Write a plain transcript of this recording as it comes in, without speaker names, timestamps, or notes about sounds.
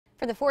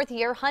For the fourth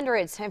year,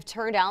 hundreds have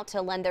turned out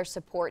to lend their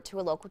support to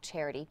a local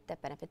charity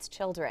that benefits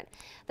children.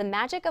 The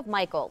Magic of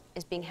Michael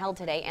is being held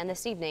today and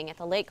this evening at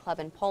the Lake Club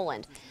in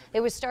Poland.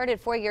 It was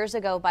started 4 years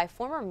ago by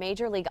former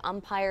Major League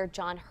umpire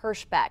John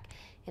Hirschbeck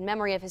in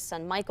memory of his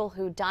son Michael,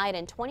 who died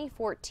in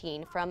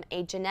 2014 from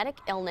a genetic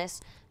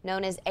illness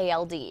known as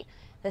ALD.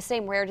 The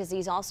same rare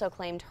disease also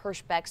claimed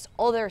Hirschbeck's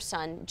older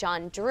son,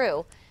 John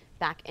Drew,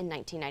 back in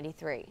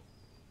 1993.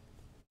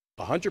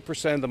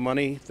 100% of the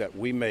money that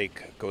we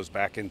make goes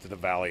back into the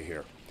valley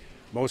here,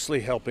 mostly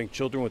helping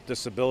children with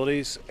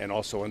disabilities and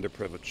also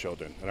underprivileged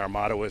children. And our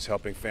motto is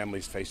helping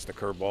families face the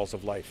curveballs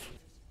of life.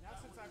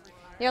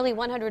 Nearly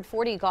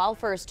 140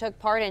 golfers took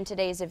part in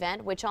today's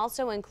event, which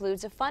also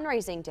includes a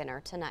fundraising dinner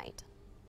tonight.